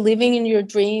keep believing in your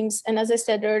dreams. And as I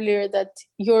said earlier, that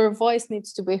your voice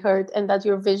needs to be heard and that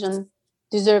your vision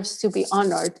deserves to be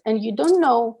honored. And you don't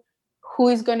know who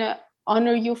is going to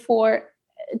honor you for.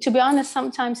 To be honest,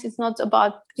 sometimes it's not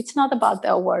about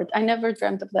the award. I never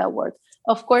dreamt of the award.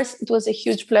 Of course, it was a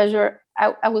huge pleasure.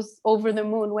 I was over the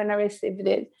moon when I received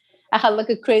it. I had like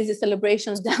a crazy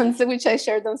celebration dance, which I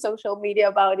shared on social media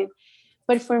about it.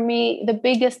 But for me, the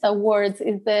biggest awards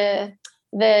is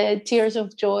the tears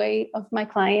of joy of my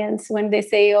clients when they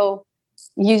say, "Oh,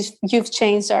 you've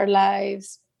changed our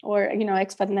lives," or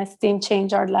Expat Nest team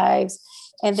changed our lives,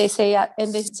 and they say,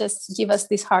 and they just give us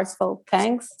this heartfelt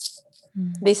thanks.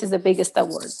 This is the biggest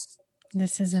award.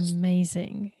 This is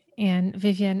amazing. And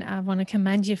Vivian, I want to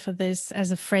commend you for this as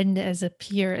a friend, as a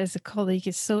peer, as a colleague.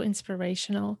 It's so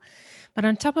inspirational. But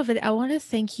on top of it, I want to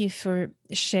thank you for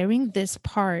sharing this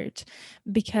part,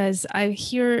 because I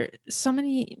hear so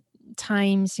many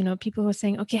times, people who are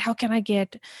saying, okay, how can I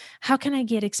get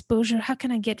exposure? How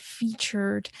can I get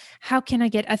featured?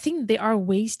 I think there are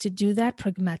ways to do that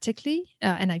pragmatically.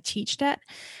 And I teach that.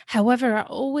 However, I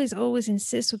always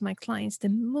insist with my clients, the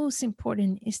most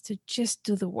important is to just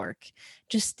do the work,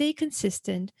 just stay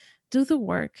consistent, do the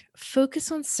work, focus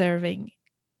on serving,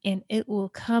 and it will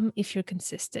come if you're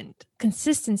consistent.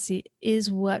 Consistency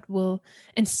is what will,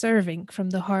 and serving from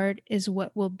the heart is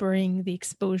what will bring the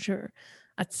exposure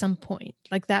at some point,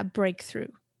 like that breakthrough.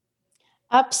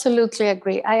 Absolutely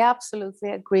agree. I absolutely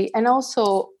agree. And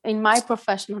also in my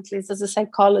profession, at least as a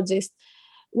psychologist,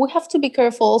 we have to be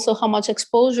careful also how much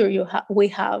exposure we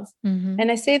have. Mm-hmm. And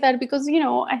I say that because,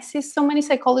 I see so many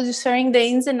psychologists sharing the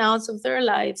ins and outs of their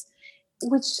lives,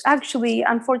 which actually,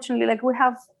 unfortunately,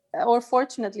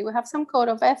 fortunately, we have some code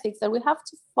of ethics that we have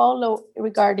to follow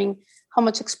regarding how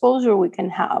much exposure we can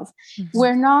have. Mm-hmm.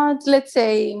 We're not, let's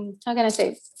say, how can I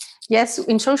say? Yes,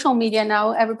 in social media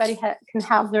now, everybody can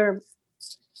have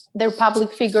their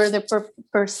public figure, their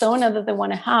persona that they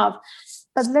want to have.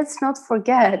 But let's not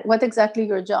forget what exactly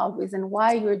your job is and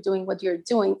why you're doing what you're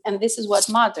doing. And this is what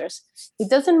matters. It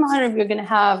doesn't matter if you're going to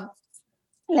have,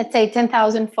 let's say,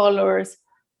 10,000 followers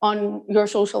on your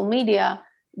social media,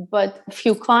 but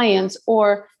few clients,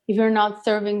 or if you're not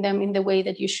serving them in the way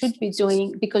that you should be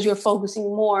doing because you're focusing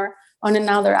more on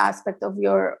another aspect of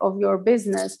your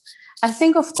business. I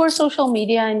think, of course, social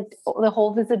media and the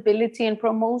whole visibility and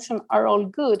promotion are all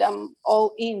good. I'm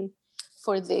all in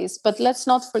for this, but let's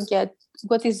not forget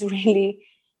what is really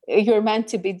you're meant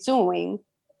to be doing.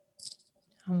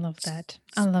 I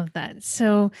love that.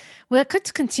 So we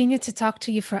could continue to talk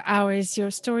to you for hours.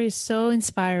 Your story is so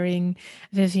inspiring,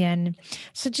 Vivian.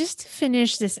 So just to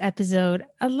finish this episode,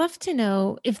 I'd love to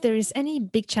know if there is any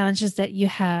big challenges that you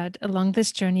had along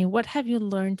this journey. What have you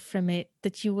learned from it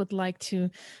that you would like to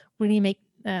really make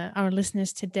our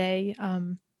listeners today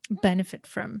benefit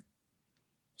from?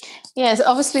 Yes,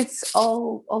 obviously it's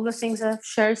all the things I've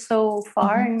shared so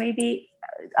far. Mm-hmm. And maybe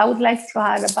I would like to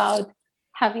add about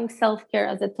having self-care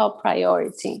as a top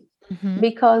priority, mm-hmm.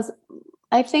 because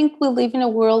I think we live in a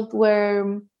world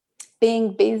where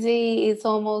being busy is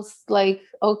almost like,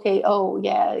 okay, oh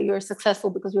yeah, you're successful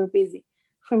because you're busy.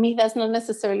 For me, that's not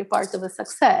necessarily part of a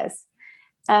success.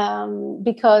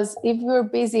 Because if you're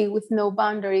busy with no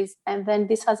boundaries, and then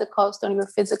this has a cost on your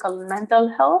physical and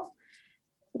mental health,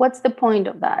 what's the point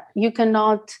of that? You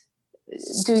cannot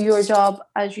do your job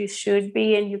as you should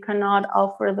be, and you cannot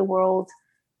offer the world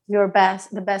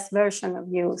the best version of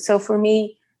you. So for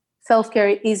me,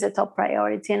 self-care is a top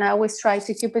priority. And I always try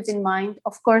to keep it in mind.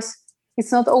 Of course,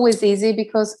 it's not always easy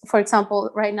because, for example,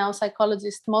 right now,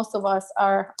 psychologists, most of us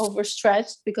are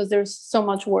overstretched because there's so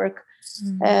much work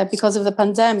because of the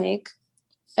pandemic.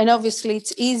 And obviously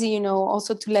it's easy,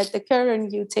 also to let the care in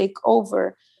you take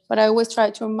over. But I always try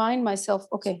to remind myself,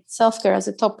 okay, self-care as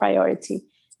a top priority.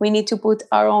 We need to put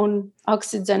our own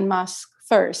oxygen mask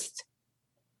first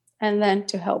and then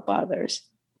to help others.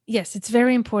 Yes, it's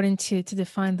very important to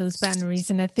define those boundaries.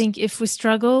 And I think if we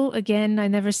struggle, again, I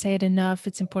never say it enough,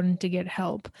 it's important to get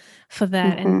help for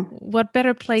that. And what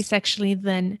better place actually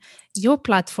than your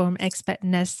platform, Expat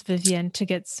Nest, Vivienne, to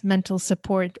get mental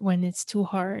support when it's too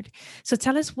hard. So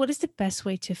tell us, what is the best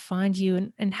way to find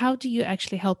you and how do you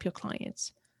actually help your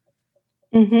clients?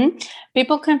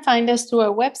 People can find us through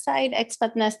our website,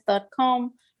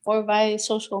 expatnest.com, or via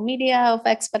social media of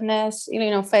Expat Nest,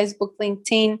 Facebook,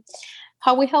 LinkedIn.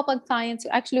 How we help our clients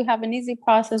actually have an easy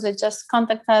process. They just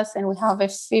contact us and we have a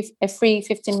free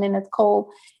 15-minute call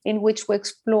in which we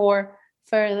explore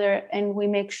further and we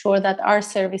make sure that our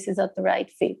service is at the right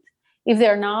fit. If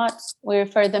they're not, we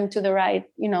refer them to the right,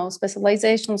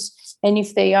 specializations. And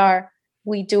if they are,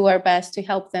 we do our best to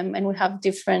help them. And we have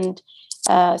different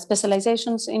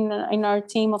specializations in our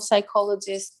team of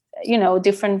psychologists,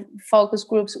 different focus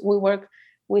groups. We work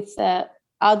with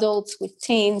adults, with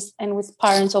teens, and with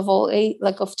parents of all age,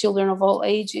 of children of all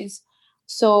ages.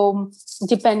 So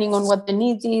depending on what the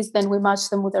need is, then we match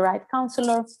them with the right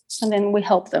counselor and then we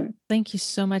help them. Thank you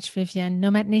so much, Vivienne.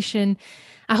 Nomad Nation,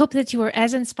 I hope that you were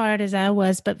as inspired as I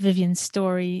was about Vivienne's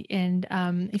story. And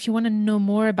if you want to know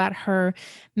more about her,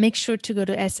 make sure to go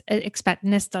to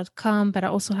expatnest.com. But I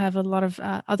also have a lot of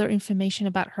other information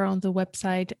about her on the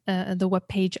website, the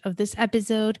webpage of this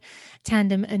episode,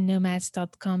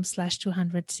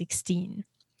 tandemandnomads.com/216.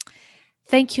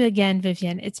 Thank you again,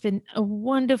 Vivienne. It's been a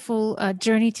wonderful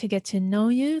journey to get to know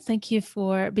you. Thank you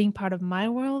for being part of my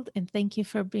world, and thank you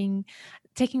for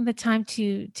taking the time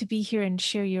to be here and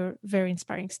share your very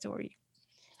inspiring story.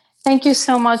 Thank you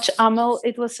so much, Amel.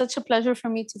 It was such a pleasure for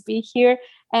me to be here.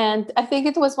 And I think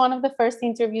it was one of the first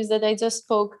interviews that I just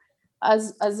spoke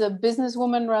as a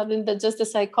businesswoman rather than just a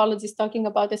psychologist talking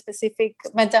about a specific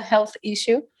mental health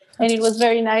issue. And it was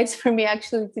very nice for me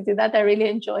actually to do that. I really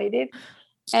enjoyed it.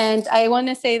 And I want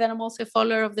to say that I'm also a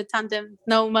follower of the Tandem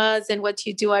Nomads and what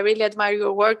you do. I really admire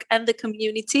your work and the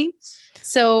community.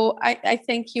 So I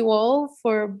thank you all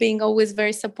for being always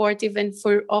very supportive and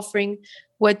for offering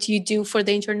what you do for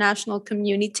the international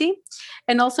community.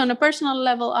 And also on a personal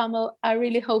level, Amel, I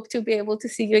really hope to be able to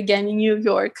see you again in New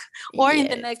York or in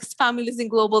the next Families in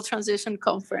Global Transition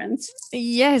conference.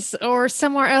 Yes, or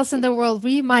somewhere else in the world.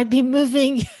 We might be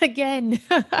moving again.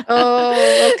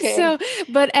 Oh, okay.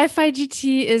 But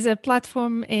FIGT is a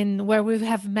platform where we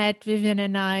have met, Vivienne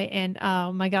and I, and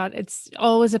oh my God, it's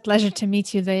always a pleasure to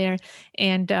meet you there.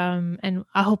 And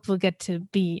I hope we'll get to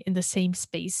be in the same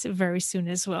space very soon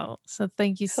as well. So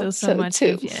thank you so much,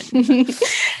 Vivienne.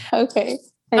 Okay.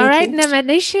 All right, Nomad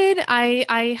Nation,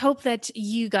 I hope that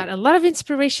you got a lot of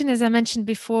inspiration. As I mentioned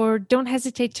before, don't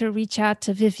hesitate to reach out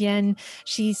to Vivienne.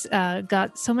 She's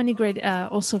got so many great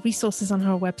also resources on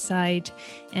her website.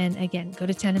 And again, go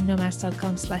to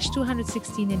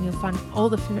tandemnomads.com/216 and you'll find all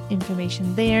the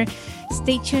information there.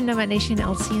 Stay tuned, Nomad Nation.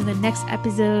 I'll see you in the next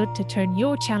episode to turn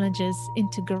your challenges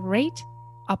into great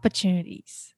opportunities.